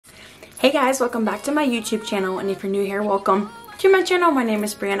Hey guys, welcome back to my YouTube channel, and if you're new here, welcome to my channel. My name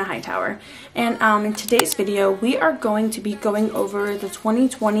is Brianna Hightower, and in today's video we are going to be going over the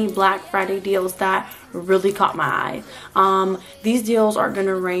 2020 Black Friday deals that really caught my eye. These deals are going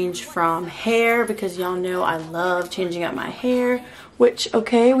to range from hair, because y'all know I love changing up my hair, which,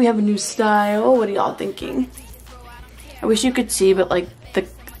 okay, we have a new style. What are y'all thinking? I wish you could see, but like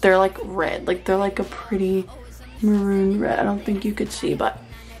they're like red, like they're like a pretty maroon red. I don't think you could see, but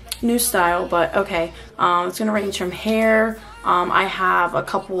new style. But okay, it's gonna range from hair. I have a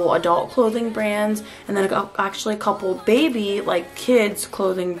couple adult clothing brands, and then actually a couple baby, like kids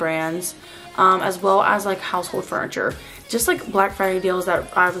clothing brands, as well as like household furniture. Just like Black Friday deals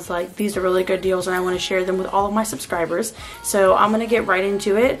that I was like, these are really good deals and I want to share them with all of my subscribers. So I'm gonna get right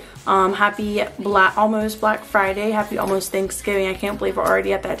into it. Happy almost Black Friday, happy almost Thanksgiving. I can't believe we're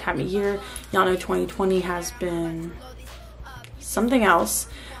already at that time of year. Y'all know 2020 has been something else.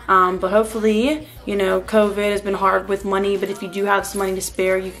 But hopefully, you know, COVID has been hard with money, but if you do have some money to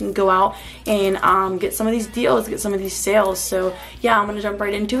spare, you can go out and get some of these deals, get some of these sales. So yeah, I'm gonna jump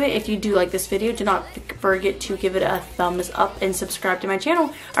right into it. If you do like this video, do not forget to give it a thumbs up and subscribe to my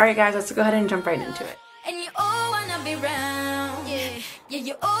channel. All right guys, let's go ahead and jump right into it. And you all wanna be round, yeah,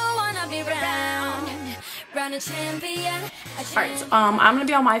 you all wanna be round a champion. Alright, so I'm gonna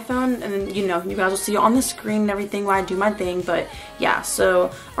be on my phone, and then, you know, you guys will see it on the screen and everything while I do my thing. But yeah,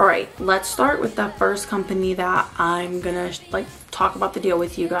 so alright, let's start with the first company that I'm gonna like talk about the deal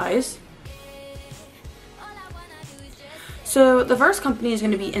with you guys. So the first company is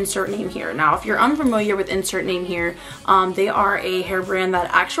going to be Insert Name Here. Now, if you're unfamiliar with Insert Name Here, they are a hair brand that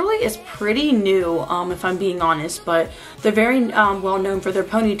actually is pretty new, if I'm being honest, but they're very well known for their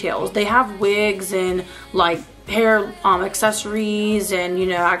ponytails. They have wigs and like hair accessories and, you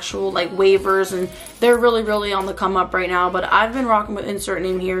know, actual like wavers, and they're really on the come up right now. But I've been rocking with Insert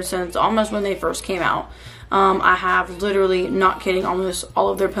Name Here since almost when they first came out. I have literally, not kidding, almost all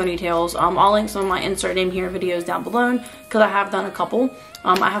of their ponytails. I'll link some of my Insert Name Here videos down below, because I have done a couple.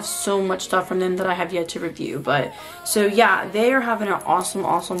 I have so much stuff from them that I have yet to review. But so yeah, they are having an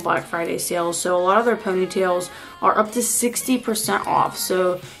awesome Black Friday sale. So a lot of their ponytails are up to 60% off.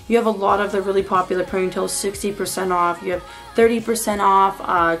 So you have a lot of the really popular ponytails 60% off. You have 30% off,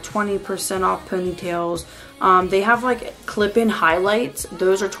 20% off ponytails. They have like clip-in highlights.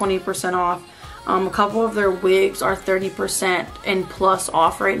 Those are 20% off. A couple of their wigs are 30% and plus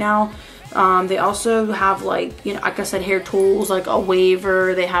off right now. They also have, like, you know, like I said, hair tools, like a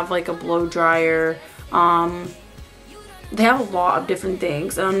waver. They have like a blow dryer. They have a lot of different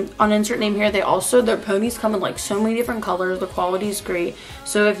things. On Insert Name Here, they also, their ponies come in like so many different colors. The quality is great.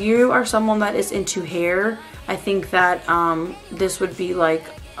 So if you are someone that is into hair, I think that this would be like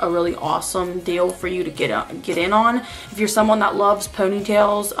a really awesome deal for you to get in on. If you're someone that loves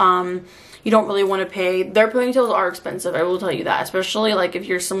ponytails, you don't really want to pay. Their ponytails are expensive, I will tell you that. Especially like if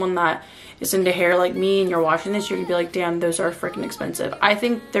you're someone that is into hair like me and you're watching this, you're gonna be like, damn, those are freaking expensive. I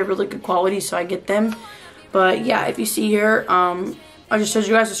think they're really good quality, so I get them. But yeah, if you see here, I just showed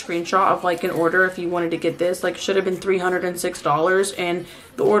you guys a screenshot of like an order if you wanted to get this. Like, should have been $306, and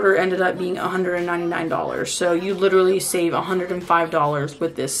the order ended up being $199. So you literally save $105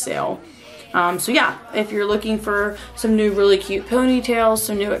 with this sale. So yeah, if you're looking for some new really cute ponytails,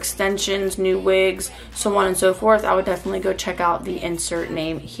 some new extensions, new wigs, so on and so forth, I would definitely go check out the Insert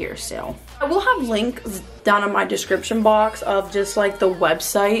Name Here sale. I will have links down in my description box of just like the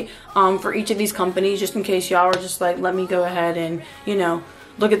website for each of these companies, just in case y'all are just like, let me go ahead and, you know,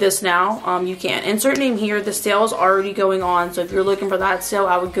 look at this now. You can. Insert Name Here, the sale is already going on, so if you're looking for that sale,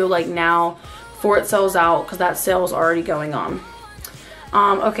 I would go like now before it sells out, because that sale is already going on.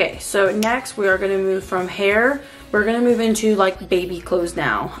 Okay, so next we are going to move from hair. We're going to move into like baby clothes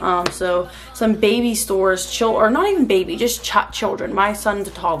now. So some baby stores, or not even baby, just children. My son's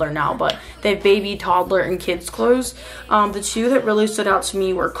a toddler now, but they have baby, toddler, and kids clothes. The two that really stood out to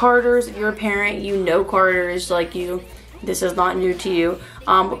me were Carter's. If you're a parent, you know Carter's, like this is not new to you.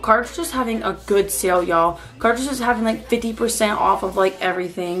 But Carter's is having a good sale, y'all. Carter's is having like 50% off of like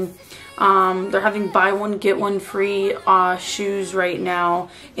everything. They're having buy one get one free shoes right now,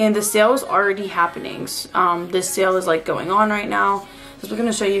 and the sale is already happening. This sale is like going on right now. So we're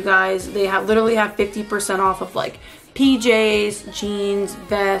gonna show you guys. They literally have 50% off of like PJs, jeans,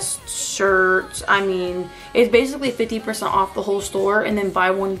 vests, shirts. I mean, it's basically 50% off the whole store, and then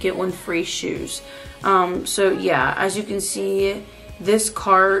buy one get one free shoes. So yeah, as you can see, this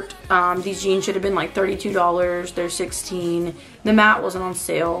cart, these jeans should have been like $32. They're $16. The mat wasn't on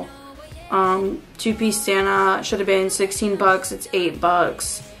sale. Two-piece Santa should have been 16 bucks. It's 8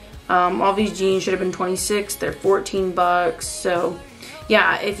 bucks. All these jeans should have been 26. They're 14 bucks. So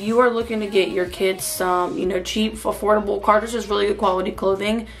yeah, if you are looking to get your kids some, you know, cheap, affordable, Carter's is really good quality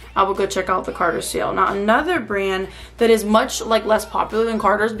clothing, I would go check out the Carter's sale. Now, another brand that is much like less popular than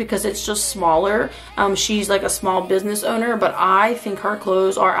Carter's because it's just smaller. She's like a small business owner, but I think her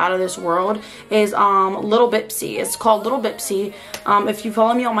clothes are out of this world. Is Little Bipsy. It's called Little Bipsy. If you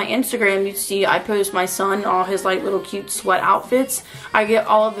follow me on my Instagram, you'd see I post my son all his like little cute sweat outfits. I get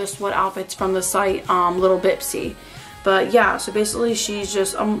all of the sweat outfits from the site Little Bipsy. But yeah, so basically she's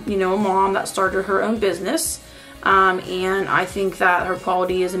just you know, a mom that started her own business. And I think that her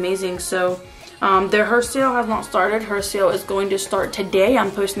quality is amazing. So her sale has not started. Her sale is going to start today. I'm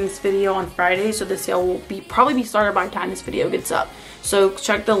posting this video on Friday, so the sale will probably be started by the time this video gets up. So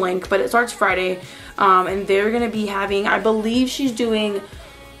check the link, but it starts Friday. And they're going to be having, I believe she's doing,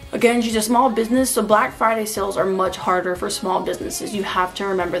 again, she's a small business, so Black Friday sales are much harder for small businesses. You have to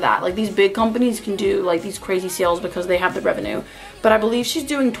remember that. Like, these big companies can do like these crazy sales because they have the revenue. But I believe she's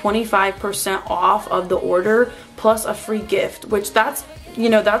doing 25% off of the order plus a free gift, which that's, you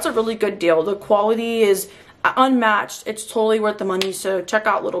know, that's a really good deal. The quality is unmatched. It's totally worth the money, so check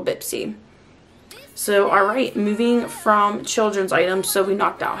out Little Bipsy. So, alright, moving from children's items. So we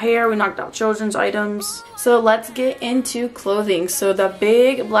knocked out hair, we knocked out children's items. So let's get into clothing. So the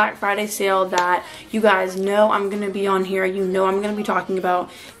big Black Friday sale that you guys know I'm going to be on here, you know I'm going to be talking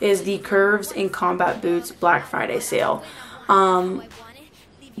about, is the Curves and Combat Boots Black Friday sale. While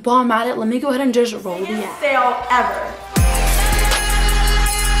I'm at it, let me go ahead and just roll the sale ever.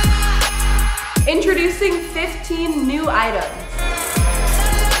 Introducing 15 new items.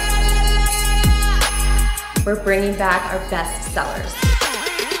 We're bringing back our best sellers.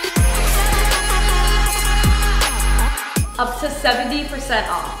 Up to 70%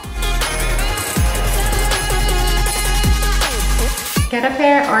 off. Get a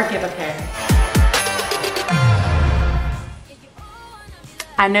pair or give a pair.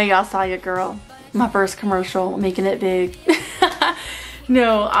 I know y'all saw your girl. My first commercial, making it big.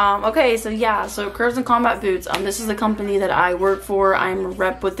 No, okay, so yeah, so Curves and Combat Boots. This is the company that I work for. I'm a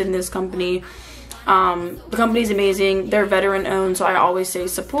rep within this company. The company's amazing. They're veteran owned, so I always say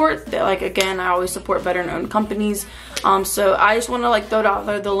support. Like, again, I always support veteran owned companies. So I just want to like throw it out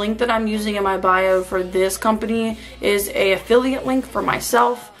there. The link that I'm using in my bio for this company is a affiliate link for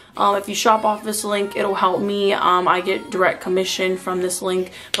myself. If you shop off this link, it'll help me. I get direct commission from this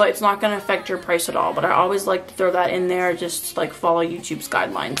link, but it's not going to affect your price at all. But I always like to throw that in there, just like follow YouTube's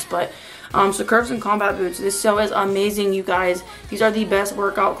guidelines. But so Curves and Combat Boots, this sale is amazing, you guys. These are the best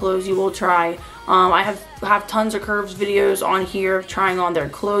workout clothes you will try. I have tons of Curves videos on here of trying on their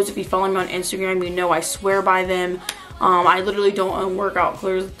clothes. If you follow me on Instagram, you know I swear by them. I literally don't own workout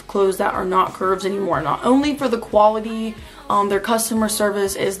clothes that are not Curves anymore. Not only for the quality, their customer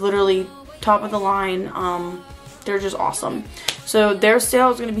service is literally top of the line. They're just awesome. So their sale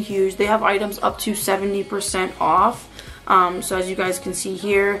is going to be huge. They have items up to 70% off. So as you guys can see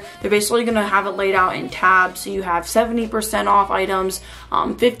here, they're basically going to have it laid out in tabs. So you have 70% off items,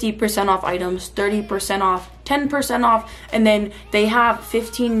 50% off items, 30% off, 10% off, and then they have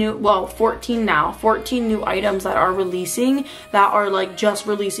 14 new items that are releasing, that are like just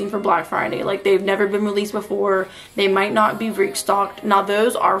releasing for Black Friday. Like, they've never been released before. They might not be restocked. Now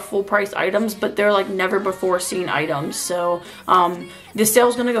those are full price items, but they're like never before seen items. So this sale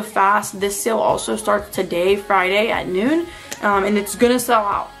is gonna go fast. This sale also starts today, Friday at noon. And it's gonna sell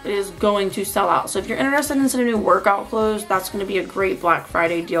out. It is going to sell out. So if you're interested in some new workout clothes, that's gonna be a great Black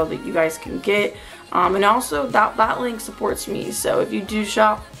Friday deal that you guys can get. And also that link supports me. So if you do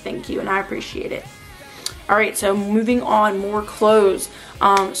shop, thank you, and I appreciate it. Alright, so moving on, more clothes.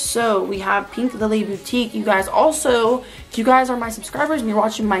 So we have Pink Lily Boutique. You guys also, if you guys are my subscribers and you're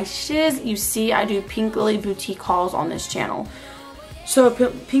watching my shiz, you see I do Pink Lily Boutique hauls on this channel. So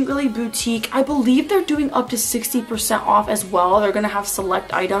Pink Lily Boutique, I believe they're doing up to 60% off as well. They're going to have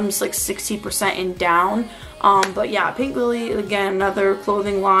select items like 60% and down. But yeah, Pink Lily, again, another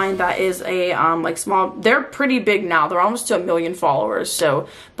clothing line that is a like small, they're pretty big now. They're almost to 1 million followers. So,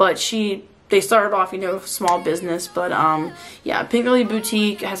 but they started off, you know, small business. But yeah, Pink Lily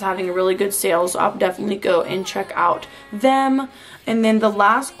Boutique has having a really good sales. So I'll definitely go and check out them. And then the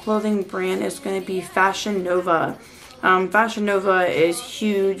last clothing brand is going to be Fashion Nova. Fashion Nova is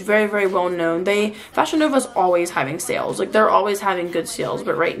huge, very, very well known. Fashion Nova's always having sales. Like, they're always having good sales.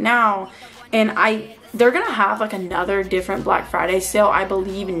 But right now, they're gonna have like another different Black Friday sale, I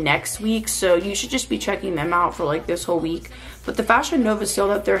believe, next week. So you should just be checking them out for like this whole week. But the Fashion Nova sale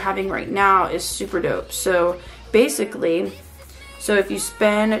that they're having right now is super dope. So basically, so if you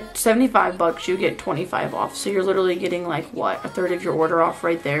spend 75 bucks, you get 25 off. So you're literally getting like, what, a third of your order off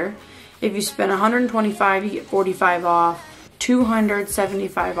right there. If you spend 125, you get 45 off.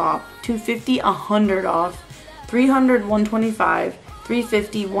 275 off, 250, 100 off, 300, 125,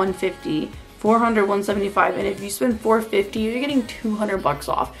 350, 150, 400, 175, and if you spend 450, you're getting 200 bucks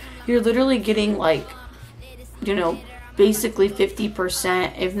off. You're literally getting like, you know, basically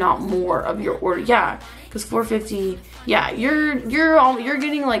 50% if not more of your order. Yeah, because 450, yeah, you're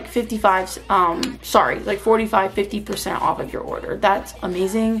getting like 55, like 45, 50% off of your order. That's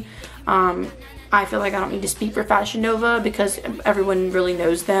amazing. I feel like I don't need to speak for Fashion Nova because everyone really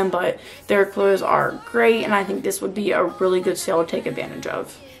knows them, but their clothes are great, and I think this would be a really good sale to take advantage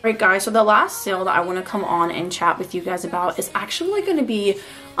of. Alright guys, so the last sale that I want to come on and chat with you guys about is actually going to be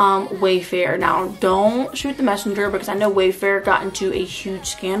Wayfair. Now, don't shoot the messenger because I know Wayfair got into a huge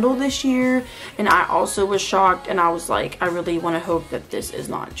scandal this year, and I also was shocked, and I was like, I really want to hope that this is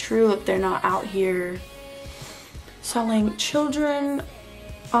not true, that they're not out here selling children.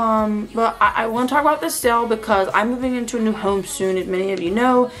 But I want to talk about this sale because I'm moving into a new home soon, as many of you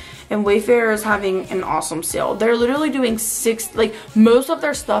know, and Wayfair is having an awesome sale. They're literally doing most of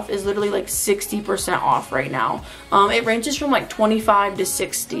their stuff is literally like 60% off right now. It ranges from like 25 to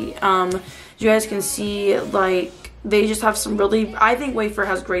 60. You guys can see, like, they just have some really, I think Wayfair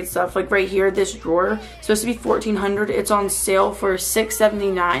has great stuff. Like right here, this drawer, it's supposed to be $1,400. It's on sale for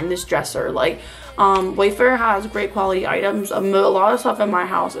 $679, this dresser. Like, Wayfair has great quality items. A lot of stuff in my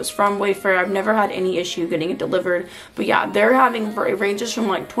house is from Wayfair. I've never had any issue getting it delivered. But yeah, they're having, it ranges from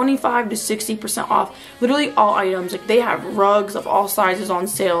like 25 to 60% off. Literally all items. Like, they have rugs of all sizes on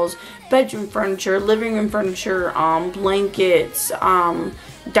sales, bedroom furniture, living room furniture, blankets,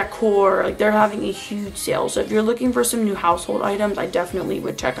 decor. Like, they're having a huge sale. So if you're looking for some new household items, I definitely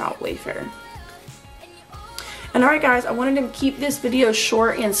would check out Wayfair. And alright guys, I wanted to keep this video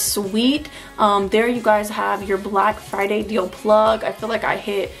short and sweet. There you guys have your Black Friday deal plug. I feel like I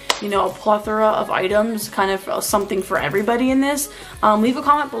hit, you know, a plethora of items, kind of something for everybody in this. Leave a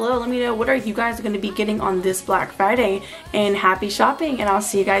comment below. Let me know what are you guys going to be getting on this Black Friday. And happy shopping, and I'll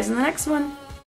see you guys in the next one.